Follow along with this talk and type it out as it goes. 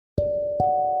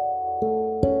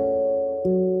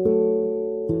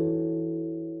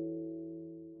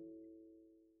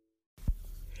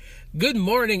Good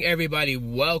morning, everybody.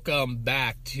 Welcome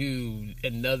back to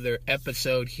another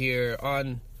episode here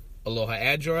on Aloha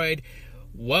Android.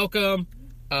 Welcome.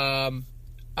 I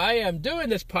am doing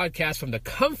this podcast from the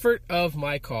comfort of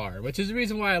my car, which is the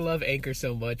reason why I love Anchor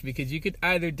so much, because you could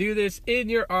either do this in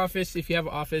your office if you have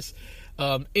an office,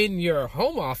 in your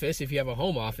home office if you have a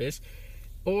home office,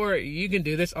 or you can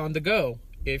do this on the go.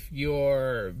 If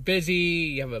you're busy,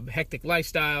 you have a hectic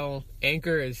lifestyle,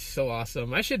 Anchor is so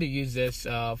awesome. I should have used this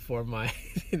for my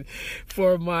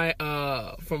for my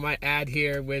ad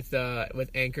here with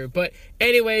Anchor. But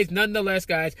anyways, nonetheless,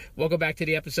 guys, welcome back to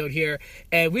the episode here,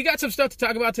 and we got some stuff to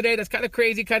talk about today that's kind of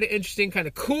crazy, kind of interesting, kind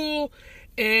of cool.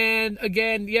 And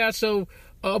again, so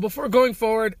before going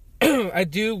forward, I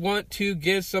do want to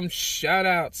give some shout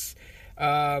outs.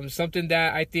 Something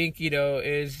that I think,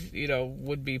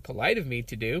 would be polite of me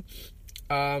to do,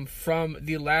 from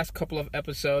the last couple of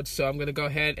episodes. So I'm going to go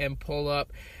ahead and pull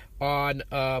up on,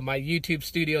 my YouTube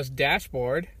Studios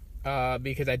dashboard,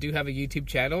 because I do have a YouTube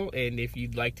channel. And if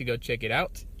you'd like to go check it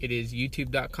out, it is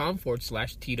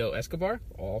youtube.com/Tito Escobar,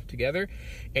 all together.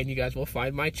 And you guys will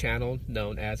find my channel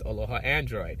known as Aloha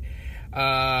Android.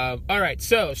 All right,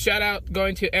 so shout out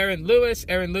going to Aaron Lewis,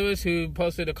 who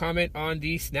posted a comment on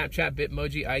the Snapchat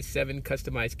Bitmoji i7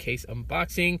 customized case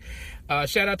unboxing.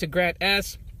 Shout out to Grant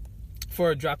S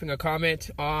for dropping a comment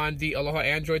on the Aloha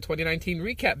Android 2019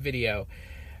 recap video.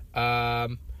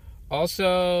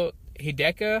 Also,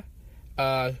 Hideka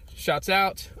shouts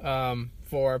out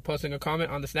for posting a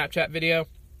comment on the Snapchat video.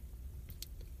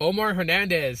 Omar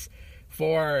Hernandez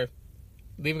for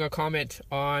leaving a comment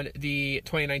on the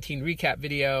 2019 recap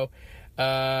video.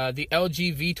 The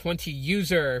LG V20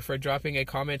 user for dropping a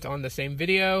comment on the same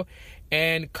video.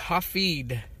 And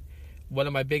Kafid, one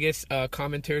of my biggest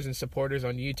commenters and supporters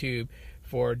on YouTube,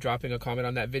 for dropping a comment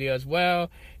on that video as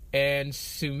well. And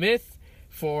Sumith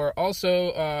for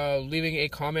also leaving a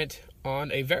comment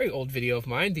on a very old video of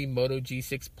mine, the Moto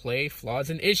G6 Play Flaws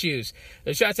and Issues.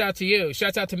 So shouts out to you.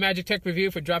 Shouts out to Magic Tech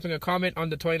Review for dropping a comment on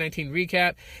the 2019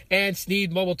 recap, and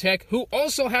Sneed Mobile Tech, who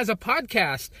also has a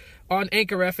podcast on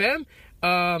Anchor FM.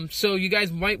 So you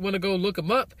guys might want to go look him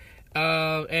up.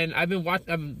 And I've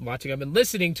been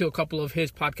listening to a couple of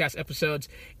his podcast episodes,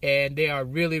 and they are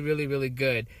really, really, really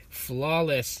good.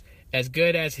 Flawless. As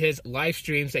good as his live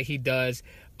streams that he does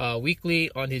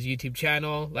weekly on his YouTube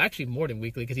channel. Well, actually more than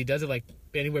weekly, because he does it like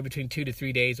anywhere between 2 to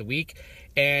 3 days a week.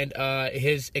 And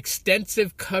his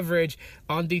extensive coverage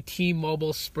on the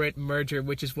T-Mobile Sprint merger,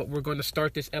 which is what we're going to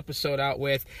start this episode out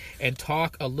with, and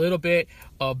talk a little bit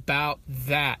about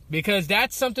that, because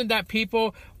that's something that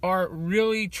people are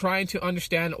really trying to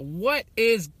understand. What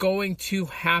is going to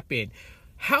happen?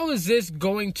 How is this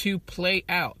going to play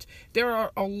out? There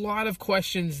are a lot of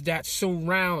questions that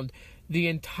surround the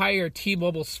entire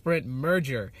T-Mobile Sprint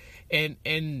merger. And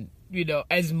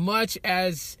as much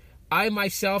as I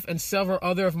myself and several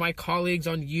other of my colleagues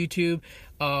on YouTube,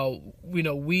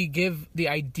 we give the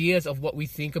ideas of what we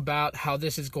think about how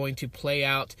this is going to play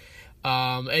out.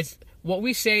 It's what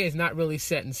we say is not really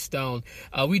set in stone.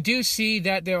 We do see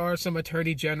that there are some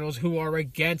attorney generals who are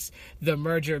against the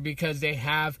merger because they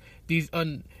have these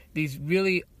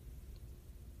really,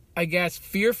 I guess,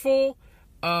 fearful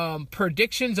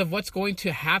predictions of what's going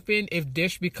to happen if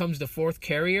Dish becomes the fourth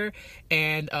carrier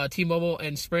and T-Mobile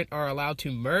and Sprint are allowed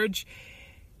to merge.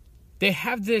 They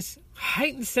have this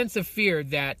heightened sense of fear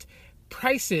that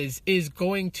prices is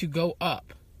going to go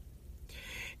up.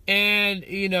 And,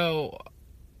 in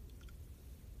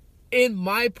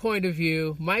my point of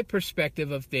view, my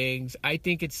perspective of things, I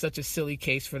think it's such a silly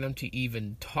case for them to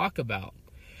even talk about.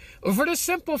 For the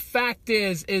simple fact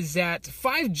is that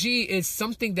 5G is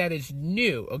something that is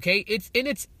new, okay? It's in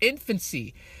its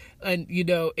infancy. And,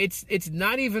 it's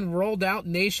not even rolled out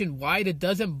nationwide. It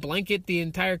doesn't blanket the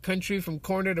entire country from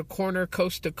corner to corner,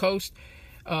 coast to coast,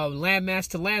 landmass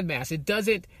to landmass. It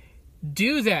doesn't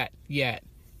do that yet.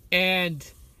 And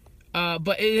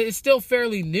but it is still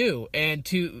fairly new. And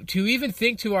to even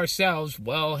think to ourselves,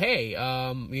 well, hey,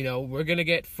 we're going to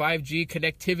get 5G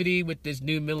connectivity with this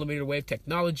new millimeter wave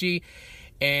technology,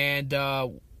 and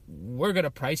we're going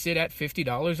to price it at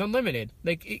 $50 unlimited.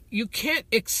 Like, you can't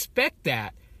expect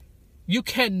that. You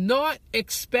cannot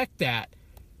expect that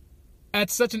at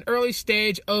such an early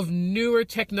stage of newer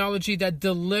technology that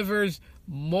delivers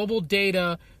mobile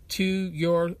data to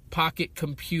your pocket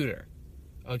computer.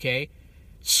 Okay?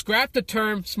 Scrap the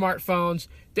term smartphones.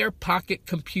 They're pocket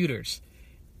computers.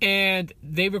 And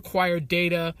they require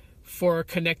data for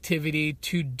connectivity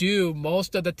to do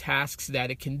most of the tasks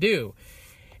that it can do.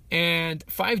 And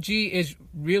 5G is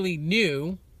really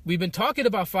new. We've been talking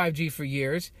about 5G for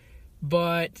years,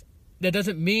 but that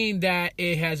doesn't mean that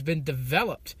it has been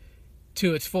developed.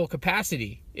 to its full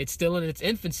capacity. It's still in its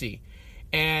infancy.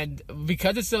 And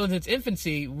because it's still in its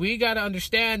infancy, we got to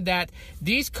understand that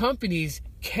these companies,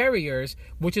 carriers,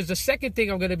 which is the second thing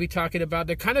I'm going to be talking about,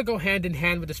 they kind of go hand in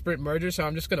hand with the Sprint merger, so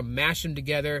I'm just going to mash them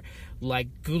together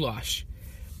like goulash.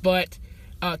 But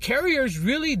carriers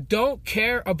really don't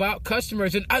care about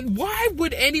customers. And why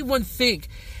would anyone think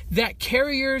that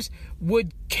carriers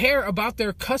would care about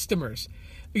their customers?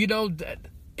 You know,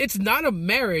 it's not a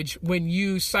marriage when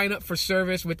you sign up for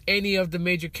service with any of the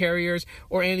major carriers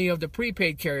or any of the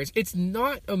prepaid carriers. It's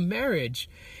not a marriage.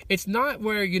 It's not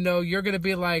where, you know, you're going to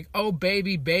be like, oh,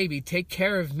 baby, take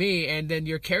care of me. And then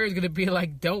your carrier is going to be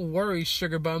like, don't worry,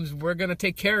 sugar bums, we're going to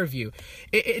take care of you.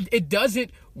 It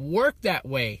doesn't work that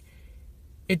way.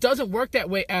 It doesn't work that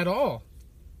way at all.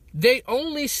 They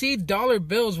only see dollar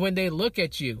bills when they look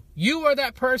at you. You are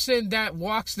that person that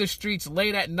walks the streets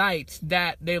late at night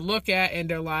that they look at and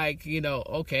they're like, you know,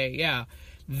 okay, yeah,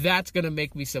 that's going to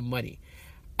make me some money.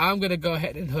 I'm going to go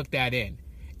ahead and hook that in.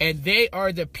 And they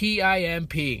are the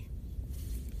PIMP.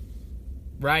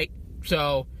 Right?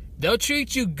 So they'll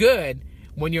treat you good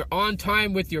when you're on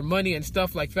time with your money and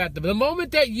stuff like that. The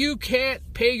moment that you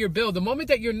can't pay your bill, the moment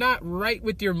that you're not right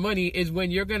with your money is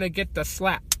when you're going to get the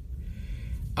slap.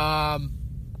 And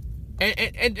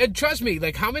trust me,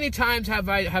 like, how many times have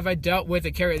I dealt with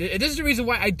a carrier? This is the reason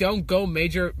why I don't go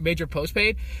major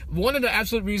postpaid. One of the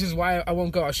absolute reasons why I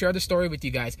won't go. I'll share the story with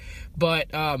you guys. But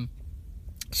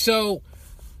so,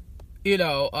 you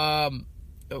know,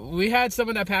 we had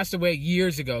someone that passed away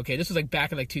years ago. Okay, this was like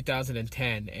back in like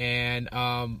 2010,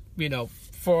 and you know,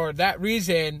 for that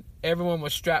reason, everyone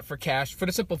was strapped for cash. For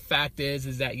the simple fact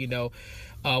is that, you know,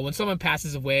 when someone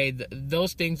passes away,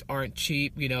 those things aren't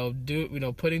cheap. You know,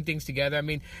 putting things together. I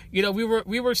mean, you know,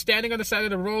 we were standing on the side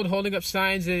of the road, holding up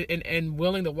signs and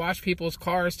willing to wash people's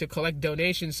cars to collect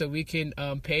donations so we can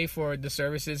pay for the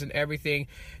services and everything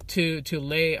to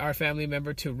lay our family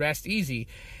member to rest easy.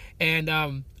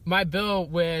 And my bill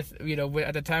with, you know,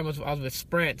 at the time I was with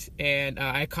Sprint, and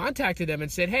I contacted them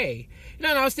and said, hey, you know,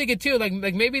 and I was thinking too, like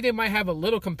maybe they might have a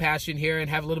little compassion here and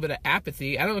have a little bit of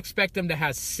apathy. I don't expect them to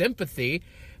have sympathy,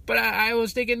 but I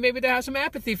was thinking maybe they have some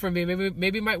apathy for me.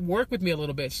 Maybe it might work with me a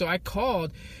little bit. So I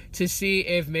called to see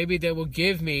if maybe they will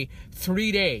give me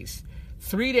 3 days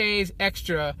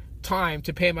extra time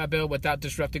to pay my bill without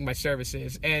disrupting my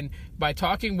services. And by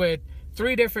talking with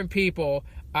 3 different people,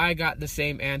 I got the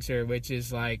same answer, which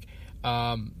is like,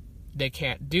 they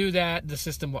can't do that. The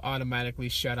system will automatically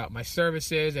shut out my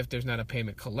services if there's not a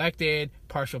payment collected.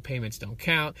 Partial payments don't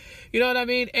count. You know what I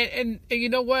mean? And you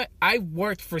know what? I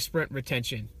worked for Sprint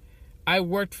Retention. I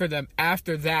worked for them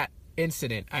after that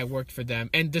incident. I worked for them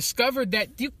and discovered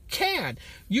that you can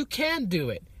do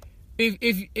it.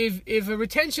 If a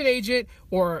retention agent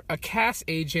or a CAS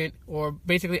agent, or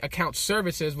basically account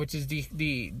services, which is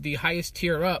the highest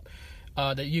tier up,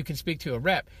 that you can speak to a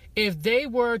rep, if they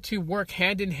were to work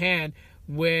hand in hand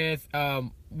with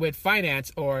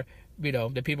finance, or, you know,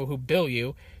 the people who bill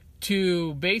you,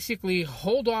 to basically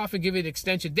hold off and give it an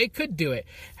extension, they could do it.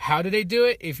 How do they do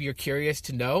it? If you're curious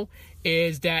to know,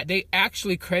 is that they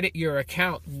actually credit your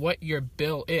account what your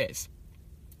bill is.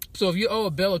 So if you owe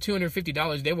a bill of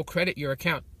 $250, they will credit your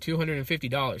account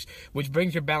 $250, which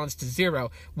brings your balance to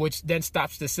zero, which then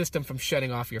stops the system from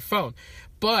shutting off your phone.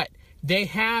 But they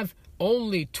have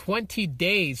only 20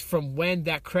 days from when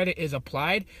that credit is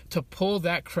applied to pull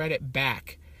that credit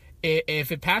back.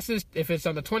 If it passes, if it's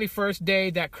on the 21st day,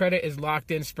 that credit is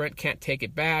locked in. Sprint can't take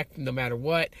it back no matter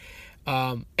what.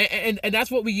 And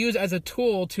that's what we use as a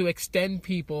tool to extend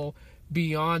people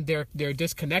beyond their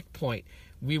disconnect point.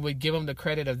 We would give them the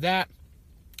credit of that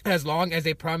as long as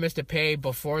they promise to pay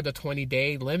before the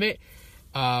 20-day limit.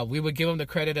 We would give them the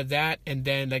credit of that, and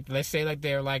then, like, let's say like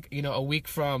they're like, you know, a week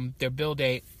from their bill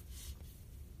date,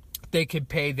 they could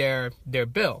pay their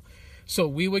bill. So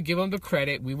we would give them the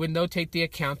credit. We would notate the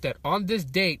account that on this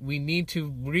date we need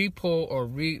to re-pull or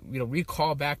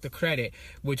recall back the credit,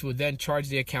 which would then charge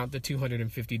the account the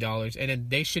 $250, and then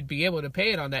they should be able to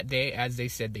pay it on that day as they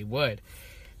said they would.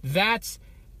 That's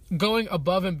going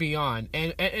above and beyond.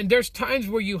 And there's times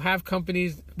where you have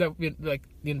companies that, like,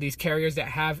 you know, these carriers that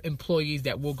have employees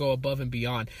that will go above and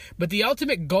beyond. But the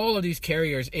ultimate goal of these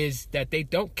carriers is that they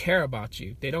don't care about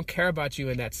you. They don't care about you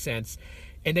in that sense,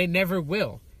 and they never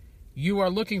will. You are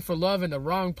looking for love in the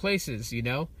wrong places, you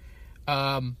know?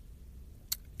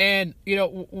 And, you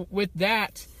know, with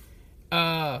that,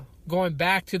 going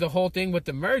back to the whole thing with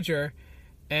the merger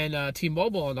and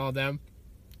T-Mobile and all them,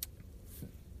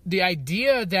 the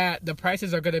idea that the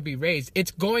prices are going to be raised,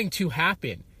 it's going to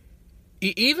happen.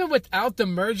 Even without the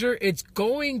merger, it's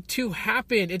going to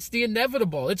happen. It's the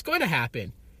inevitable. It's going to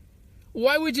happen.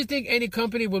 Why would you think any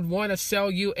company would want to sell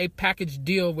you a package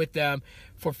deal with them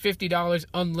for $50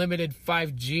 unlimited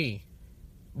 5G?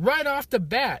 Right off the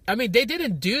bat. I mean, they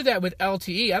didn't do that with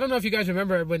LTE. I don't know if you guys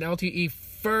remember when LTE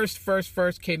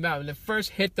first came out, when it first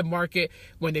hit the market,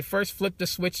 when they first flipped the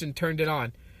switch and turned it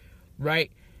on,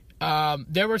 right?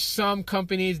 There were some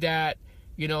companies that,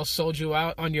 sold you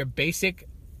out on your basic,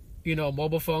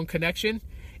 mobile phone connection.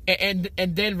 And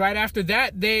then right after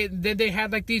that, they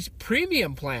had like these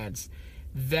premium plans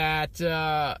that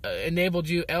enabled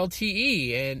you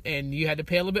LTE, and you had to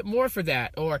pay a little bit more for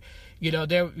that, or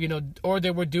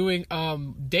they were doing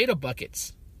data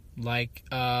buckets, like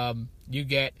you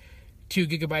get 2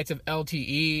 gigabytes of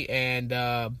LTE and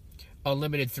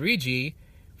unlimited 3G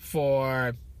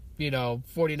for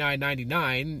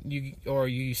 $49.99.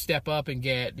 You step up and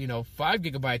get 5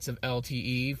 gigabytes of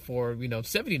LTE for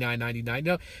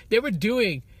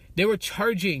 $79.99. They were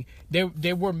charging,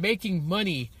 they were making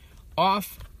money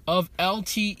off of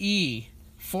LTE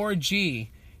 4G.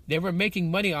 They were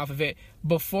making money off of it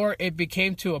before it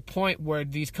became to a point where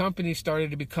these companies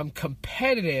started to become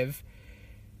competitive.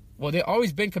 Well, they've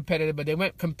always been competitive, but they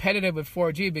went competitive with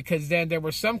 4G because then there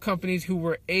were some companies who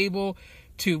were able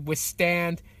to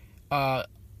withstand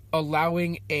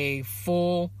allowing a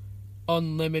full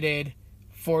unlimited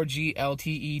 4G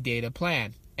LTE data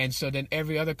plan. And so then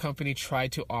every other company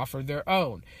tried to offer their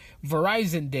own.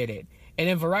 Verizon did it. And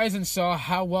then Verizon saw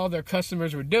how well their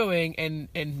customers were doing, and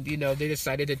they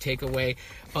decided to take away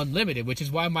unlimited, which is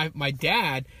why my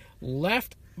dad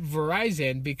left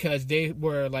Verizon, because they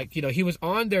were like, he was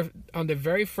on their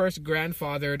very first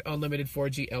grandfathered unlimited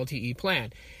 4G LTE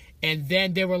plan. And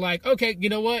then they were like, okay, you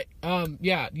know what?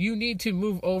 You need to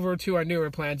move over to our newer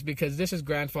plans because this is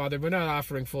grandfathered. We're not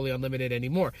offering fully unlimited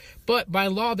anymore. But by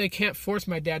law, they can't force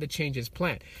my dad to change his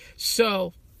plan.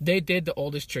 So they did the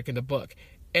oldest trick in the book.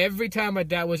 Every time my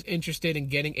dad was interested in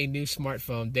getting a new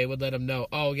smartphone, they would let him know,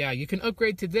 oh yeah, you can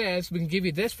upgrade to this. We can give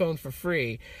you this phone for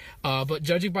free. But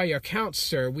judging by your account,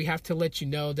 sir, we have to let you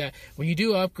know that when you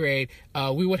do upgrade,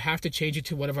 we would have to change it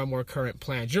to one of our more current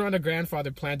plans. You're on a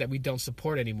grandfather plan that we don't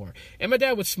support anymore. And my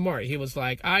dad was smart. He was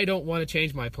like, I don't want to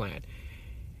change my plan.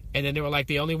 And then they were like,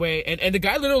 the only way, and the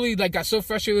guy literally like got so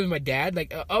frustrated with my dad,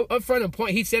 like up front and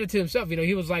point, he said it to himself.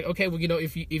 He was like, okay, well,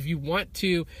 if you want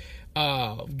to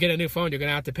get a new phone, you're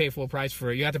gonna have to pay full price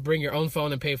for it. You have to bring your own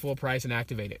phone and pay full price and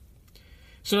activate it.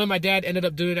 So then my dad ended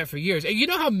up doing that for years. And you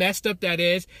know how messed up that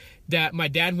is, that my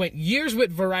dad went years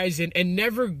with Verizon and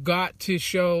never got to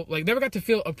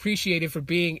feel appreciated for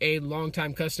being a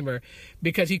longtime customer,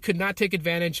 because he could not take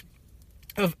advantage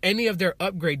of any of their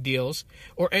upgrade deals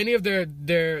or any of their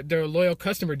loyal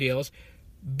customer deals,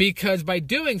 because by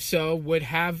doing so would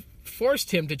have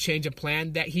forced him to change a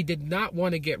plan that he did not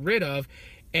want to get rid of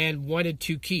and wanted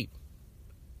to keep.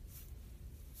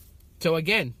 So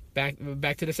again,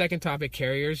 back to the second topic,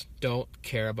 carriers don't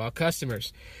care about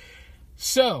customers.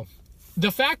 So the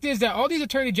fact is that all these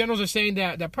attorney generals are saying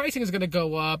that pricing is going to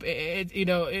go up.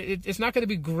 It's not going to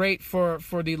be great for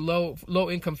the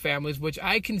low income families, which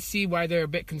I can see why they're a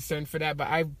bit concerned for that. But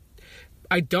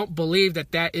I don't believe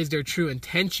that is their true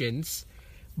intentions.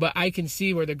 But I can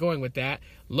see where they're going with that.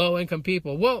 Low income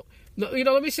people. Well,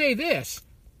 let me say this.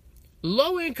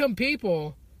 Low income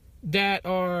people that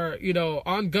are,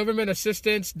 on government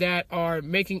assistance, that are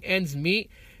making ends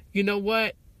meet, you know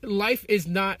what? Life is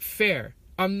not fair.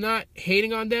 I'm not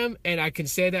hating on them, and I can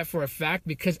say that for a fact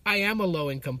because I am a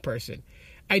low-income person.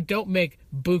 I don't make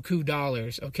buku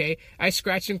dollars, okay? I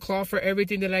scratch and claw for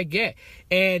everything that I get.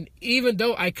 And even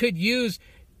though I could use,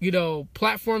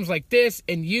 platforms like this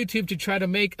and YouTube to try to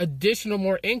make additional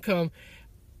more income,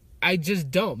 I just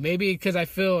don't. Maybe because I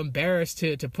feel embarrassed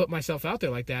to put myself out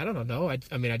there like that. I don't know. I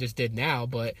mean, I just did now,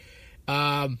 but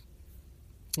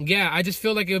yeah, I just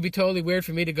feel like it would be totally weird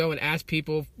for me to go and ask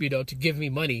people, to give me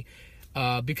money.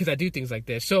 Because I do things like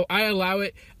this. So I allow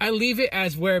it. I leave it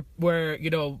as where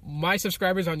my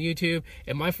subscribers on YouTube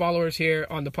and my followers here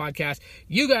on the podcast,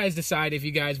 you guys decide if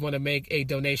you guys want to make a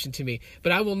donation to me.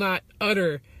 But I will not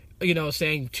utter,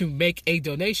 saying to make a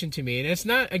donation to me. And it's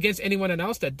not against anyone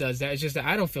else that does that. It's just that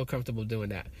I don't feel comfortable doing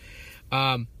that.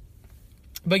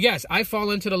 But yes, I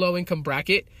fall into the low income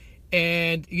bracket.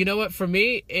 And you know what? For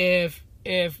me, if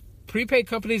prepaid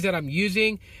companies that I'm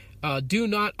using do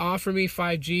not offer me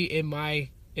 5G in my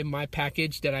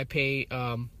package that I pay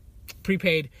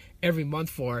prepaid every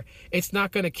month for, it's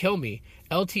not going to kill me.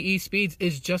 LTE speeds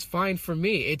is just fine for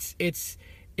me. It's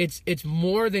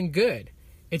more than good.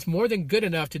 It's more than good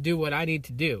enough to do what I need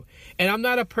to do. And I'm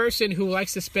not a person who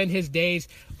likes to spend his days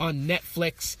on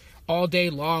Netflix all day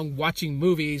long watching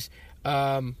movies.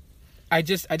 I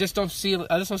just don't see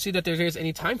that there is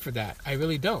any time for that. I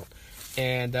really don't.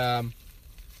 And,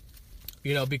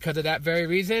 because of that very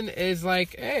reason is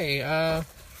like, hey,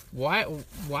 why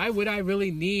would I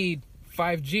really need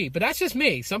 5G? But that's just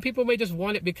me. Some people may just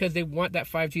want it because they want that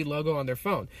 5G logo on their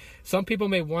phone. Some people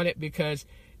may want it because,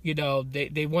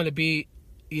 they want to be,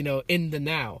 in the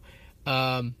now.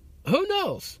 Who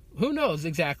knows? Who knows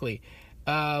exactly?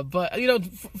 But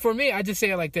for me, I just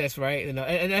say it like this, right? And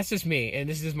that's just me, and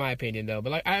this is my opinion though.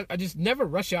 But like, I just never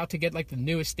rush out to get like the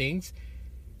newest things.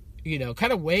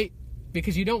 Kind of wait,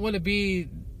 because you don't want to be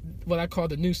what I call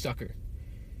the new sucker.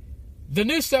 The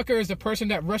new sucker is the person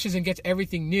that rushes and gets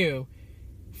everything new,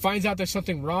 finds out there's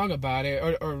something wrong about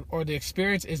it, or the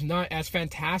experience is not as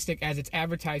fantastic as it's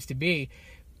advertised to be,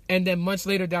 and then months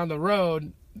later down the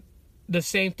road, the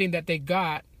same thing that they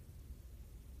got,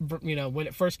 when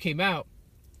it first came out,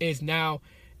 is now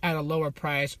at a lower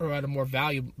price or at a more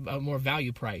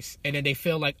value price, and then they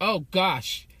feel like, oh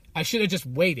gosh, I should have just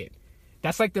waited.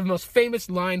 That's like the most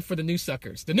famous line for the new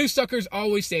suckers. The new suckers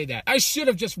always say that. I should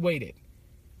have just waited.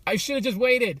 I should have just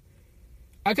waited.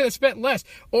 I could have spent less.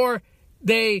 Or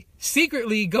they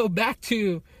secretly go back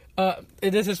to, and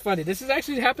this is funny. This has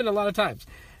actually happened a lot of times.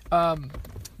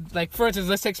 Like, for instance,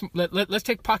 let's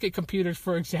take pocket computers,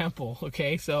 for example.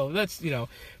 Okay, so let's,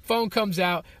 phone comes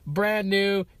out, brand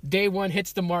new, day one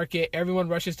hits the market. Everyone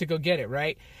rushes to go get it,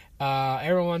 right?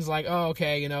 Everyone's like, oh,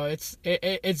 okay,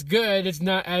 it's good. It's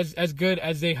not as good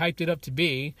as they hyped it up to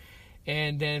be.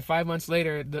 And then 5 months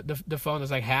later, the phone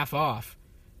is like half off.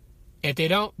 If they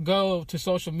don't go to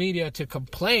social media to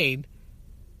complain,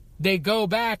 they go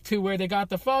back to where they got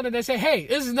the phone and they say, hey,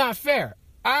 this is not fair.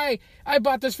 I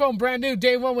bought this phone brand new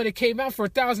day one when it came out for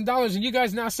 $1,000, and you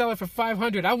guys now sell it for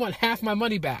 $500. I want half my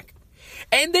money back.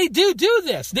 And they do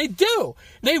this. They do.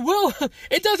 They will.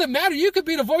 It doesn't matter. You could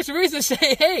be the voice of reason and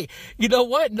say, hey, you know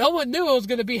what? No one knew it was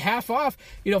going to be half off,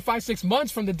 5-6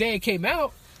 months from the day it came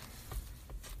out.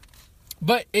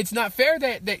 But it's not fair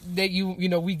that you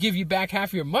we give you back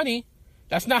half your money.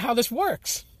 That's not how this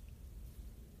works.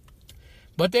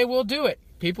 But they will do it.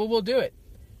 People will do it.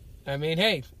 I mean,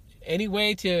 hey, any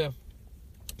way to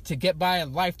get by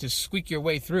in life, to squeak your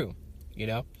way through,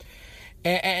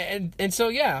 And so,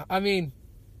 yeah, I mean,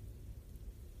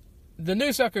 the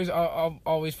new suckers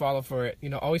always fall for it,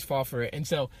 always fall for it. And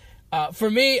so, for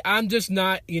me, I'm just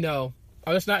not, I'm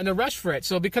just not in a rush for it.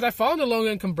 So because I fall in the low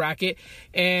income bracket,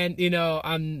 and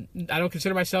I don't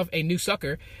consider myself a new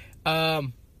sucker,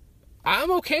 I'm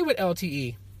okay with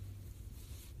LTE.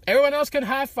 Everyone else can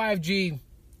have 5G.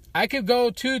 I could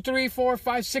go 2, 3, 4,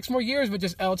 5, 6 more years with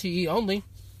just LTE only.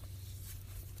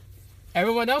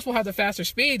 Everyone else will have the faster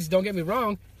speeds, don't get me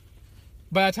wrong.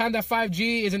 By the time that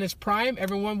 5G is in its prime,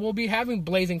 everyone will be having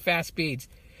blazing fast speeds.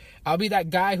 I'll be that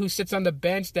guy who sits on the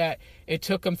bench that it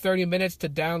took him 30 minutes to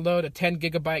download a 10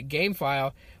 gigabyte game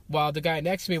file, while the guy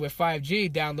next to me with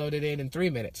 5G downloaded it in 3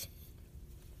 minutes.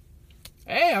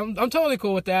 Hey, I'm totally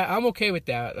cool with that. I'm okay with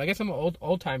that. I guess I'm an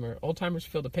old timer. Old timers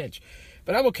feel the pinch.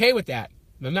 But I'm okay with that.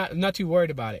 I'm not too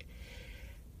worried about it.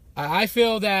 I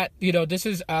feel that, this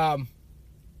is the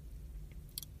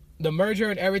merger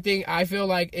and everything. I feel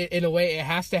like in a way it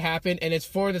has to happen, and it's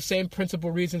for the same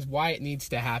principal reasons why it needs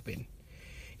to happen.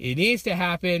 It needs to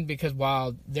happen because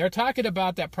while they're talking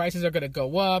about that prices are going to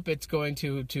go up, it's going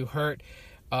to hurt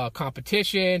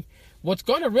competition. What's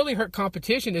going to really hurt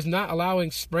competition is not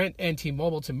allowing Sprint and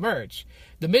T-Mobile to merge.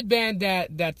 The mid-band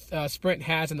that Sprint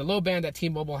has and the low band that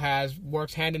T-Mobile has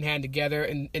works hand in hand together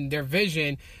in their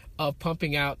vision of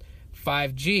pumping out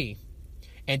 5G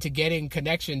and to getting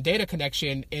data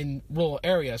connection in rural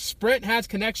areas. Sprint has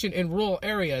connection in rural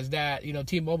areas that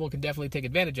T-Mobile can definitely take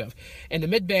advantage of. And the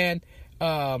mid-band,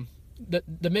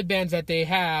 the mid-bands that they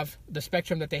have, the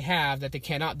spectrum that they have that they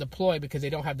cannot deploy because they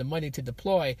don't have the money to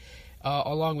deploy,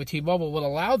 along with T-Mobile, will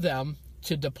allow them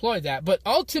to deploy that. But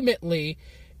ultimately,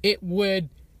 it would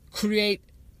create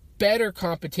better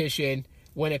competition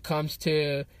when it comes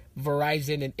to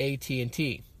Verizon and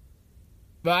AT&T.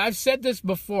 But I've said this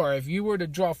before. If you were to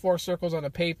draw 4 circles on a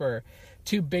paper,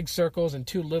 2 big circles and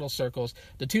 2 little circles,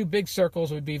 the 2 big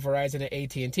circles would be Verizon and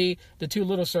AT&T. The 2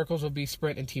 little circles would be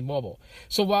Sprint and T-Mobile.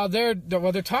 So while they're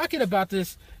talking about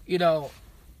this, the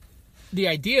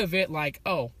idea of it like,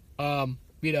 AT&T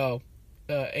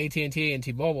and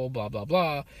T-Mobile, blah, blah,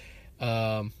 blah.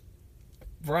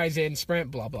 Verizon, Sprint,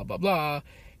 blah, blah, blah, blah.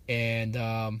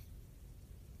 And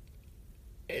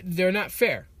they're not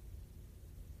fair.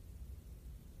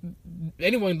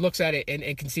 Anyone looks at it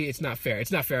and can see it's not fair.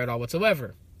 It's not fair at all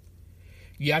whatsoever.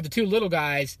 You have the 2 little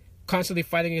guys constantly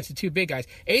fighting against the 2 big guys.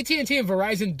 AT&T and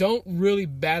Verizon don't really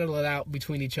battle it out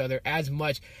between each other as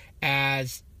much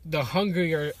as the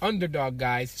hungrier underdog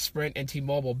guys, Sprint and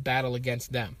T-Mobile, battle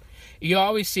against them. You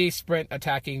always see Sprint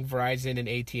attacking Verizon and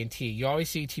AT&T. You always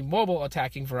see T-Mobile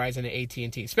attacking Verizon and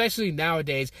AT&T, especially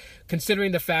nowadays,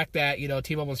 considering the fact that,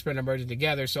 T-Mobile and Sprint are merging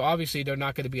together. So obviously they're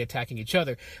not going to be attacking each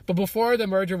other. But before the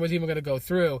merger was even going to go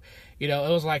through, it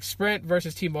was like Sprint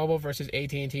versus T-Mobile versus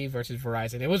AT&T versus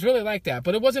Verizon. It was really like that,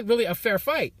 but it wasn't really a fair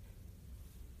fight.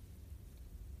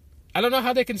 I don't know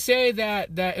how they can say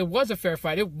that it was a fair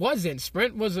fight. It wasn't.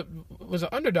 Sprint was an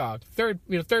underdog. Third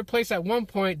place at one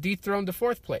point, dethroned to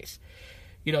fourth place.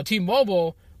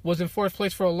 T-Mobile was in fourth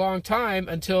place for a long time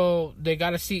until they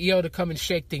got a CEO to come and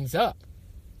shake things up.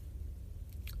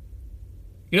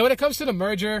 When it comes to the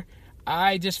merger,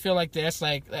 I just feel like this.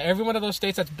 Like, every one of those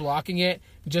states that's blocking it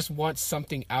just wants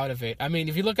something out of it. I mean,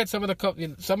 if you look at some of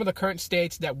the current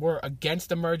states that were against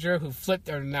the merger, who flipped,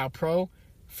 are now pro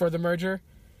for the merger.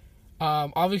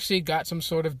 Obviously got some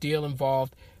sort of deal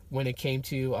involved when it came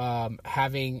to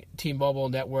having T-Mobile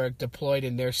network deployed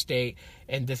in their state,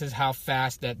 and this is how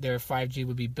fast that their 5G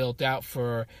would be built out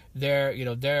for their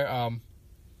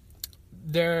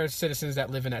citizens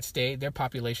that live in that state. Their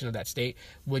population of that state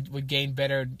would gain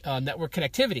better network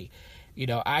connectivity.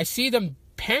 I see them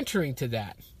pandering to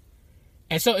that.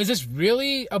 And so is this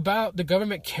really about the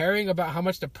government caring about how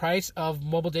much the price of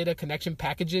mobile data connection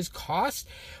packages cost?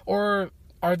 Or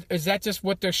is that just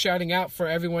what they're shouting out for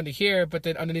everyone to hear, but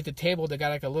then underneath the table, they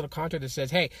got like a little contract that says,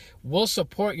 hey, we'll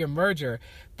support your merger,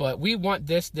 but we want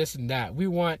this, this, and that. We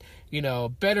want,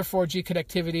 better 4G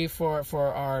connectivity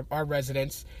for our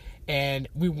residents, and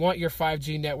we want your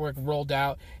 5G network rolled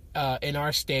out in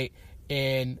our state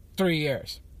in 3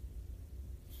 years.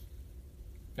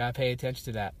 Gotta pay attention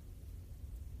to that.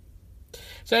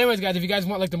 So anyways, guys, if you guys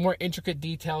want like the more intricate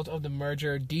details of the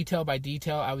merger, detail by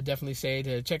detail, I would definitely say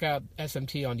to check out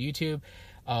SMT on YouTube.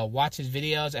 Watch his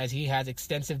videos, as he has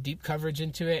extensive deep coverage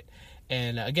into it.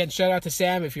 And again, shout out to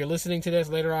Sam. If you're listening to this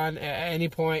later on at any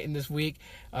point in this week,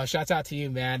 shouts out to you,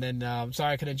 man. And I'm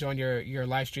sorry I couldn't join your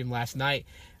live stream last night.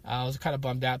 I was kind of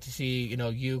bummed out to see,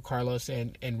 you, Carlos,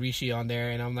 and Rishi on there.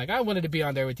 And I'm like, I wanted to be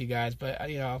on there with you guys, but,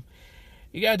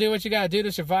 you got to do what you got to do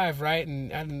to survive, right?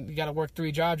 And you got to work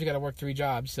 3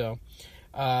 jobs. So,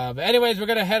 but anyways, we're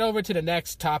going to head over to the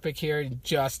next topic here in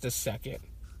just a second.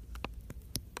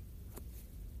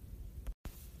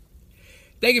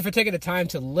 Thank you for taking the time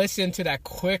to listen to that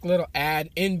quick little ad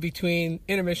in between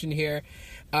intermission here.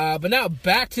 But now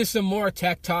back to some more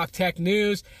tech talk, tech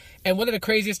news. And one of the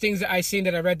craziest things that I seen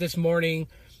that I read this morning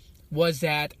was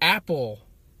that Apple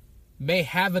may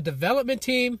have a development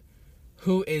team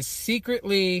who is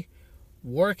secretly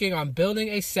working on building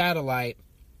a satellite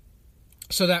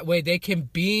so that way they can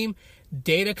beam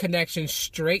data connection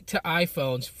straight to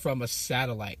iPhones from a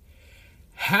satellite.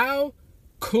 How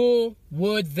cool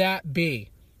would that be?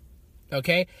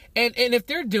 Okay? And if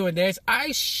they're doing this,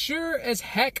 I sure as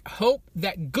heck hope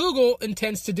that Google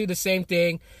intends to do the same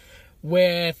thing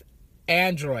with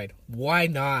Android. Why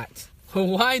not?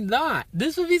 Why not?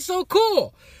 This would be so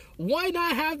cool. Why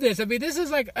not have this? I mean, this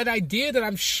is like an idea that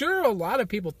I'm sure a lot of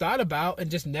people thought about and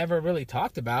just never really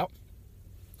talked about.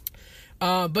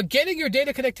 But getting your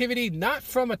data connectivity not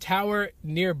from a tower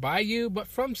nearby you, but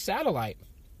from satellite.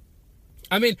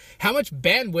 I mean, how much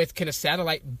bandwidth can a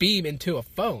satellite beam into a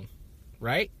phone,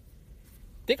 right?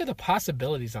 Think of the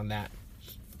possibilities on that.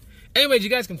 Anyways, you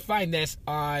guys can find this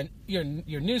on your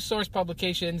news source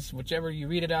publications, whichever you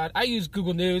read it on. I use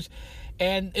Google News,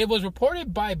 and it was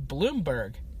reported by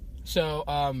Bloomberg. So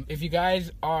if you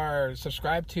guys are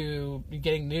subscribed to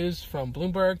getting news from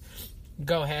Bloomberg,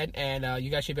 go ahead and you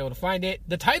guys should be able to find it.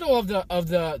 The title of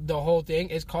the whole thing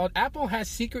is called "Apple Has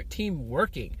Secret Team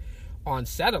Working on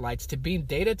Satellites to Beam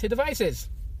Data to Devices."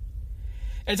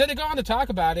 And so to go on to talk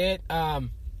about it,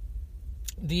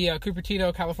 the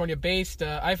Cupertino, California-based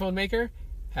iPhone maker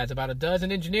has about a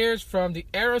dozen engineers from the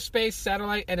aerospace,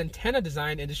 satellite, and antenna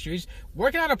design industries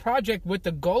working on a project with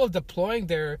the goal of deploying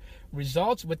their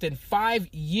results within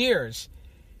 5 years.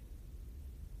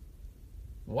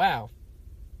 Wow.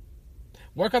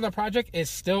 Work on the project is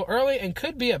still early and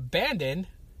could be abandoned.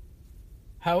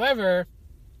 However,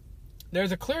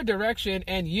 there's a clear direction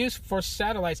and use for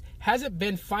satellites hasn't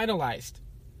been finalized.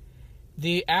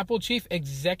 The Apple Chief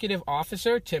Executive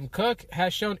Officer, Tim Cook,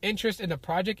 has shown interest in the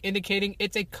project, indicating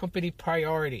it's a company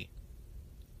priority.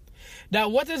 Now,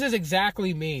 what does this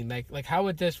exactly mean? Like how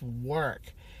would this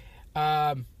work?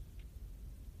 And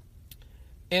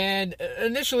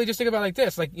initially, just think about it like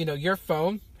this. Like, your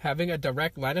phone having a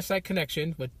direct line of sight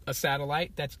connection with a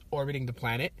satellite that's orbiting the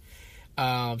planet.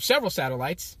 Several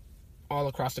satellites all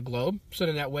across the globe. So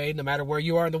then that way, no matter where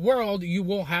you are in the world, you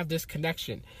will have this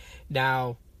connection.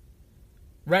 Now,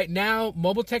 Right now,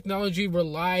 mobile technology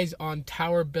relies on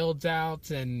tower builds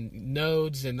outs and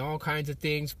nodes and all kinds of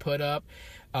things put up.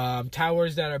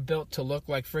 Towers that are built to look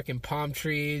like freaking palm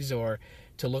trees or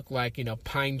to look like,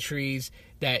 pine trees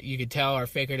that you could tell are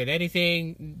faker than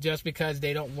anything, just because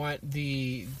they don't want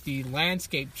the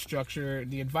landscape structure,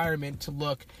 the environment to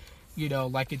look,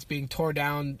 like it's being torn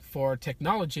down for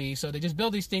technology. So they just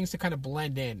build these things to kind of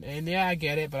blend in. And yeah, I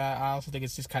get it, but I also think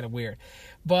it's just kind of weird.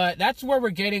 But that's where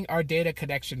we're getting our data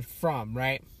connection from,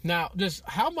 right? Now, just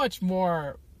how much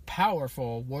more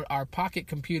powerful would our pocket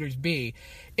computers be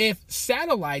if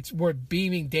satellites were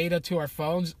beaming data to our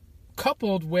phones,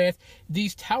 coupled with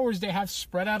these towers they have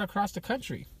spread out across the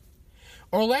country?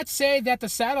 Or let's say that the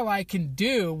satellite can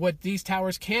do what these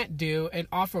towers can't do and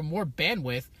offer more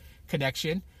bandwidth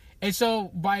connection. And so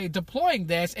by deploying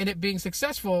this and it being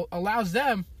successful allows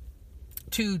them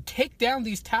to take down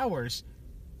these towers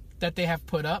that they have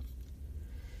put up,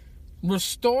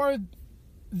 restore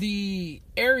the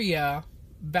area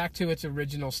back to its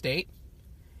original state,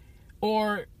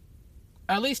 or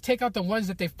at least take out the ones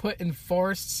that they've put in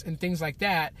forests and things like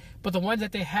that, but the ones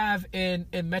that they have in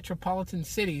metropolitan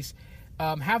cities,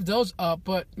 have those up,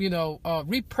 but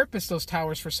repurpose those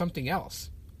towers for something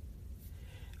else.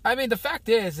 I mean, the fact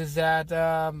is that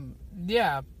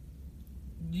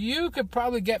you could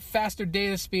probably get faster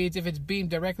data speeds if it's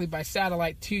beamed directly by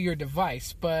satellite to your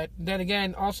device. But then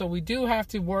again, also we do have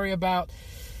to worry about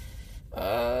what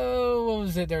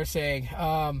was it they were saying?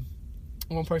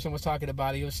 One person was talking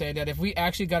about it. He was saying that if we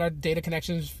actually got our data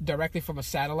connections directly from a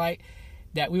satellite,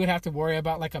 that we would have to worry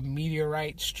about like a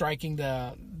meteorite striking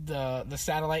the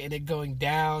satellite and it going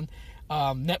down.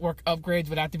 Network upgrades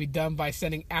would have to be done by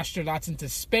sending astronauts into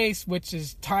space, which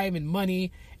is time and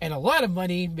money, and a lot of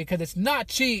money, because it's not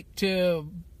cheap to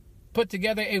put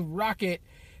together a rocket,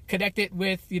 connect it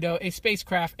with a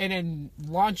spacecraft, and then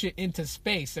launch it into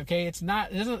space. Okay, it's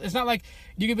not like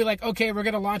you could be like, okay, we're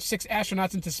gonna launch 6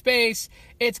 astronauts into space.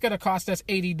 It's gonna cost us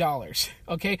 $80.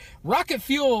 Okay, rocket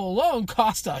fuel alone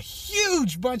costs a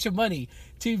huge bunch of money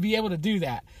to be able to do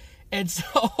that. And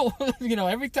so,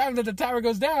 every time that the tower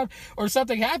goes down or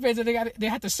something happens and they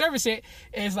have to service it,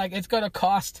 it's like it's going to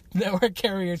cost network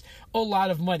carriers a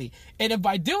lot of money. And then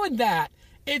by doing that,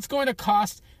 it's going to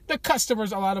cost the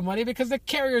customers a lot of money because the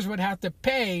carriers would have to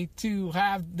pay to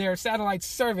have their satellites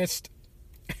serviced.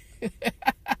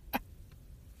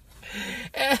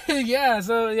 I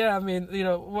mean,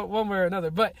 one way or another.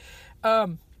 But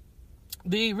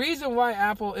the reason why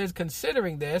Apple is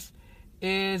considering this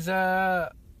is...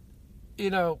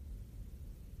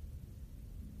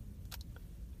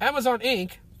 Amazon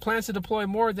Inc. plans to deploy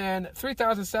more than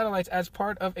 3,000 satellites as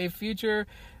part of a future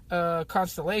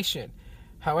constellation.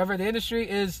 However, the industry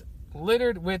is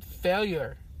littered with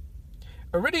failure.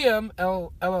 Iridium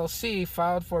LLC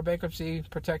filed for bankruptcy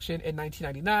protection in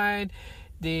 1999.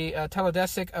 The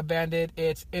Teledesic abandoned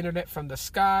its Internet from the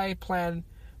Sky plan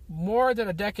more than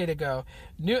a decade ago.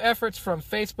 New efforts from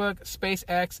Facebook,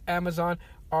 SpaceX, Amazon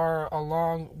are a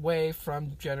long way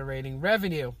from generating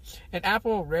revenue. And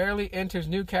Apple rarely enters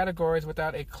new categories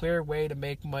without a clear way to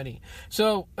make money.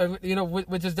 So,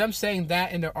 with just them saying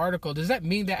that in their article, does that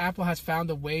mean that Apple has found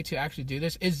a way to actually do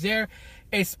this? Is there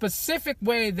a specific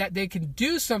way that they can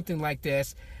do something like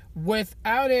this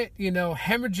without it,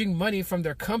 hemorrhaging money from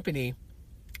their company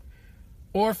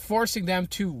or forcing them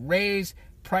to raise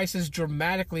prices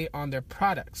dramatically on their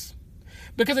products?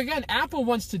 Because again, Apple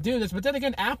wants to do this, but then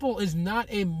again, Apple is not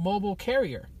a mobile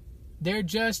carrier. They're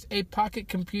just a pocket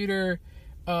computer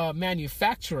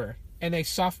manufacturer and a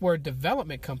software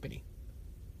development company.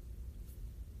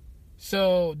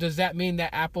 So does that mean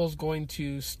that Apple's going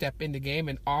to step in the game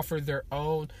and offer their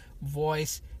own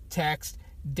voice, text,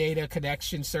 data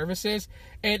connection services?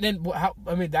 And then,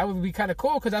 that would be kind of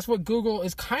cool because that's what Google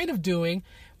is kind of doing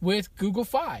with Google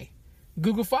Fi.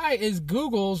 Google Fi is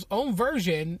Google's own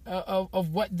version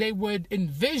of what they would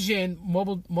envision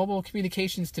mobile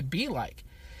communications to be like.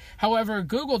 However,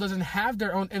 Google doesn't have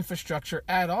their own infrastructure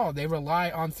at all. They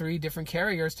rely on 3 different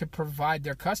carriers to provide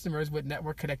their customers with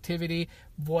network connectivity,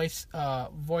 voice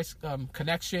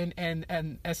connection, and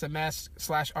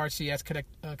SMS/RCS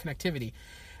connectivity.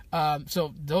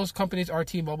 So those companies are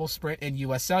T-Mobile, Sprint, and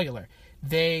US Cellular.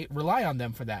 They rely on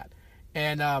them for that.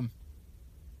 And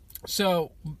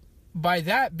so by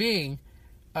that being,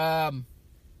 if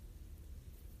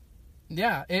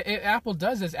Apple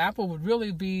does this, Apple would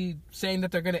really be saying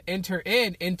that they're going to enter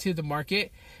into the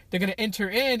market. They're going to enter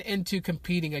into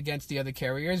competing against the other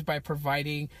carriers by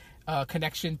providing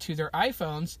connection to their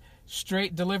iPhones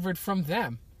straight delivered from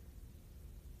them.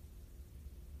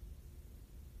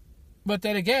 But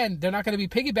then again, they're not going to be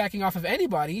piggybacking off of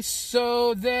anybody.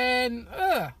 So then,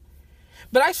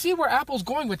 But I see where Apple's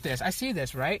going with this. I see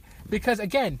this, right? Because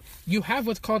again, you have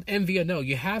what's called MVNO.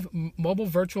 You have mobile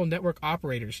virtual network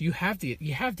operators. You have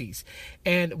these,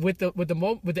 and with the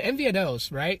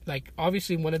MVNOs, right? Like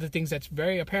obviously, one of the things that's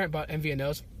very apparent about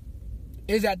MVNOs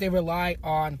is that they rely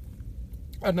on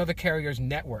another carrier's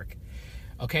network.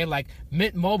 Okay, like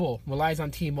Mint Mobile relies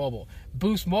on T-Mobile,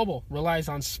 Boost Mobile relies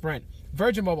on Sprint,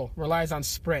 Virgin Mobile relies on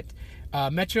Sprint,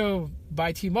 Metro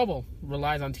by T-Mobile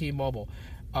relies on T-Mobile.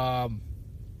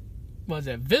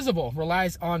 Visible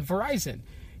relies on Verizon.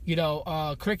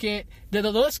 Cricket.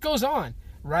 The list goes on,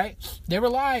 right? They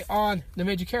rely on the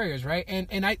major carriers, right?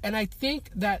 And I think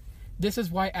that this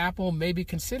is why Apple may be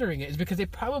considering it, is because they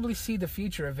probably see the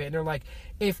future of it, and they're like,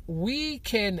 if we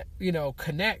can,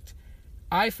 connect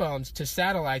iPhones to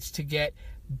satellites to get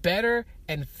better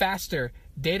and faster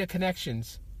data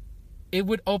connections, it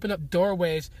would open up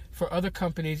doorways for other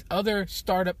companies, other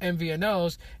startup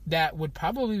MVNOs that would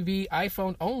probably be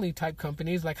iPhone only type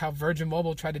companies, like how Virgin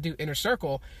Mobile tried to do Inner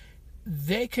Circle.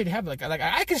 They could have like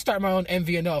I could start my own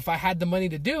MVNO if I had the money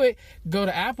to do it. Go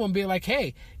to Apple and be like,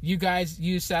 hey, you guys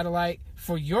use satellite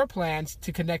for your plans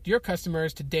to connect your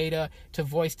customers to data, to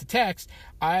voice, to text.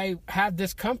 I have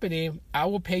this company. I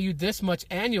will pay you this much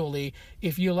annually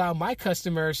if you allow my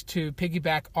customers to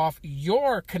piggyback off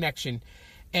your connection.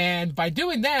 And by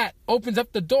doing that, opens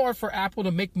up the door for Apple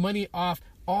to make money off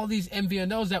all these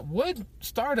MVNOs that would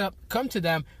come to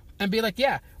them and be like,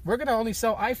 yeah, we're going to only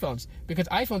sell iPhones because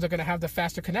iPhones are going to have the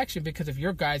faster connection because of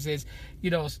your guys'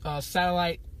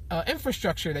 satellite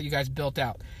infrastructure that you guys built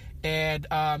out. And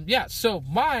so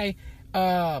my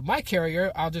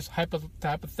carrier, I'll just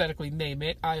hypothetically name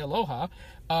it iAloha,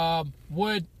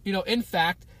 would, in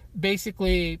fact,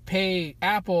 basically pay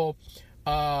Apple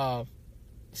 $7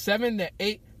 to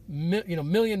 $8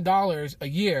 million a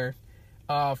year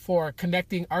for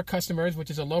connecting our customers,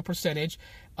 which is a low percentage,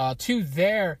 to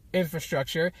their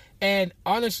infrastructure, and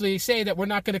honestly say that we're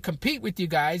not going to compete with you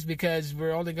guys because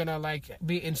we're only going to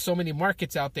be in so many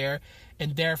markets out there,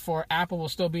 and therefore Apple will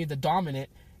still be the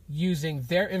dominant using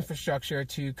their infrastructure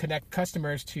to connect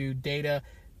customers to data,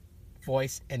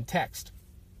 voice, and text.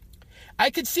 I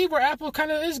could see where Apple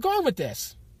kind of is going with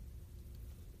this.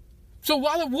 So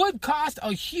while it would cost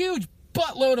a huge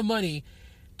buttload of money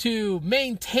to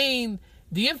maintain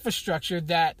the infrastructure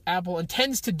that Apple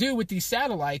intends to do with these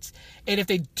satellites, and if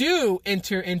they do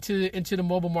enter into the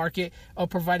mobile market of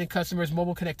providing customers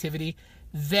mobile connectivity,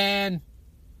 then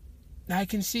I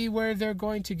can see where they're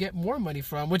going to get more money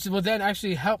from, which will then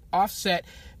actually help offset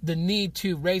the need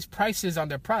to raise prices on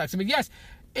their products. I mean, yes,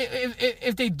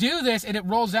 if they do this and it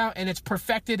rolls out and it's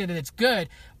perfected and it's good,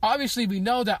 obviously we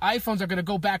know that iPhones are going to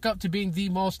go back up to being the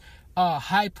most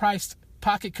high-priced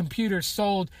pocket computers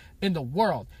sold in the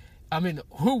world. I mean,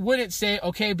 who wouldn't say,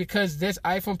 okay, because this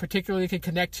iPhone particularly can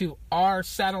connect to our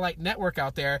satellite network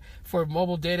out there for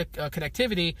mobile data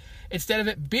connectivity, instead of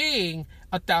it being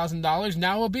 $1,000,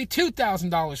 now it will be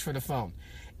 $2,000 for the phone.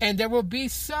 And there will be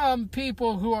some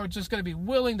people who are just going to be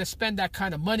willing to spend that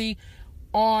kind of money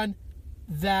on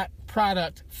that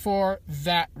product for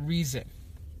that reason.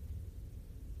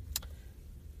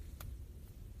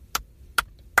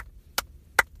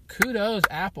 Kudos,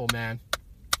 Apple, man.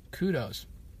 Kudos.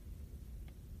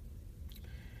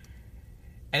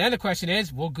 And then the question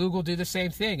is, will Google do the same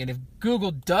thing? And if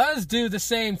Google does do the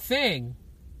same thing,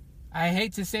 I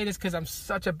hate to say this because I'm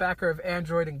such a backer of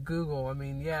Android and Google. I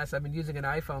mean, yes, I've been using an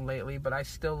iPhone lately, but I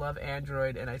still love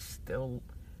Android and I still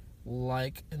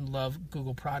like and love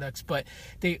Google products, but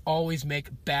they always make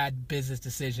bad business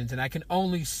decisions, and I can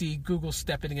only see Google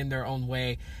stepping in their own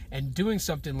way and doing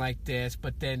something like this,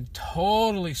 but then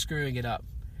totally screwing it up.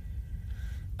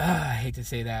 I hate to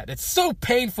say that. It's so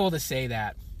painful to say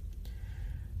that.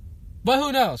 But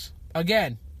who knows?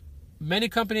 Again, many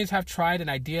companies have tried an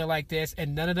idea like this,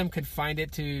 and none of them can find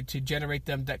it to generate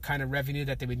them that kind of revenue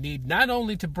that they would need, not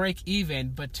only to break even,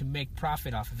 but to make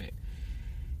profit off of it.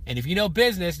 And if you know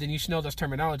business, then you should know those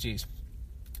terminologies.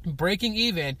 Breaking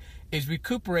even is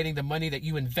recuperating the money that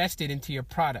you invested into your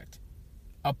product.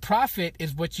 A profit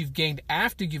is what you've gained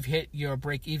after you've hit your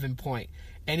break-even point.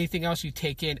 Anything else you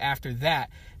take in after that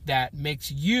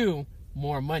makes you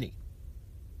more money.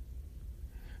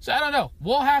 So I don't know.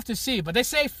 We'll have to see. But they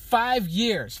say 5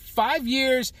 years. 5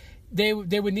 years, they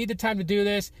would need the time to do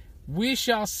this. We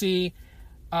shall see.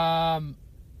 But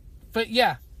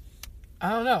yeah, I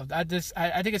don't know.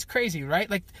 I think it's crazy, right?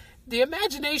 Like, the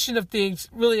imagination of things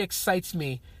really excites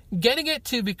me. Getting it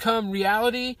to become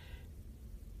reality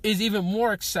is even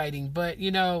more exciting. But,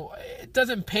 it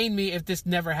doesn't pain me if this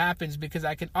never happens, because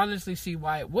I can honestly see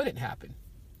why it wouldn't happen.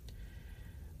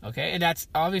 Okay, and that's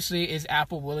obviously, is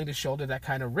Apple willing to shoulder that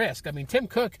kind of risk? I mean, Tim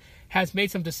Cook has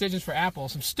made some decisions for Apple,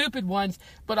 some stupid ones,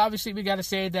 but obviously we got to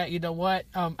say that, you know what,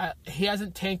 he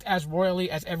hasn't tanked as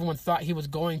royally as everyone thought he was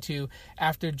going to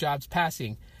after Jobs'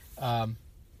 passing.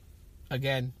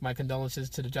 Again, my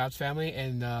condolences to the Jobs family,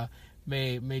 and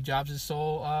may Jobs'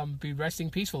 soul be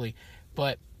resting peacefully.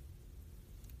 But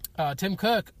Tim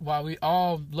Cook, while we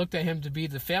all looked at him to be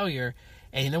the failure,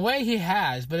 and in a way he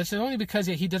has, but it's only because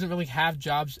he doesn't really have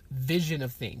Jobs' vision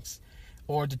of things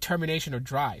or determination or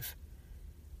drive.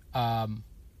 I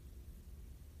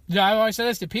always say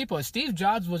this to people. If Steve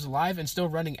Jobs was alive and still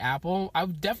running Apple, I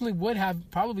definitely would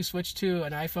have probably switched to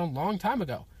an iPhone long time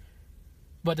ago.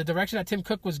 But the direction that Tim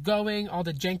Cook was going, all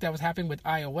the jank that was happening with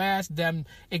iOS, them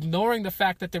ignoring the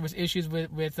fact that there was issues with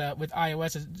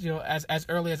iOS, as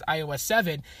early as iOS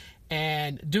 7,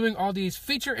 and doing all these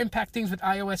feature impact things with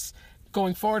iOS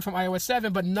going forward from iOS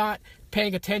 7, but not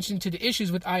paying attention to the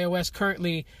issues with iOS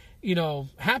currently,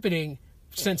 happening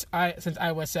since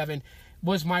iOS 7,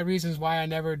 was my reasons why I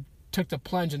never took the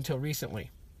plunge until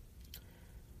recently.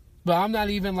 But I'm not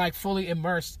even fully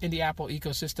immersed in the Apple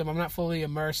ecosystem. I'm not fully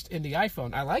immersed in the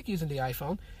iPhone. I like using the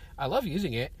iPhone. I love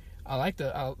using it. I like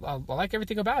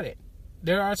everything about it.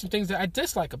 There are some things that I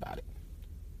dislike about it,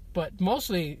 but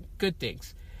mostly good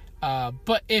things.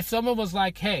 But if someone was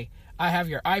like, hey, I have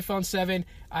your iPhone 7,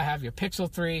 I have your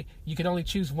Pixel 3, you can only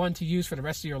choose one to use for the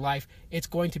rest of your life, it's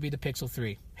going to be the Pixel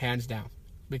 3, hands down,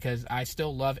 because I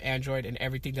still love Android and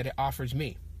everything that it offers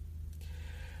me.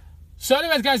 So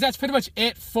anyways, guys, that's pretty much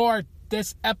it for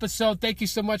this episode. Thank you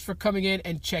so much for coming in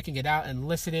and checking it out and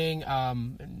listening.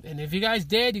 And if you guys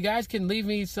did, you guys can leave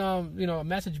me some, a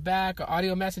message back, an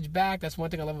audio message back. That's one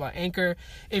thing I love about Anchor.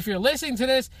 If you're listening to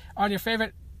this on your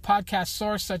favorite podcast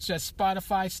source, such as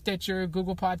Spotify, Stitcher,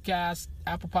 Google Podcasts,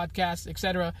 Apple Podcasts,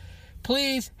 etc.,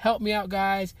 please help me out,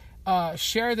 guys.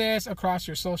 Share this across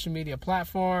your social media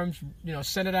platforms.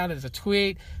 Send it out as a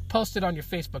tweet. Post it on your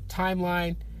Facebook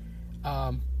timeline.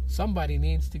 Somebody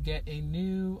needs to get a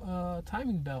new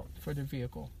timing belt for their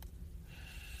vehicle.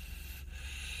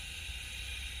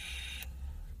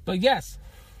 But yes,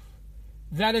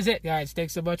 that is it, guys.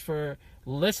 Thanks so much for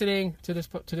listening to this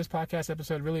podcast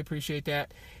episode. Really appreciate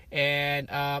that. And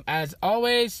as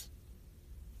always,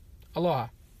 aloha.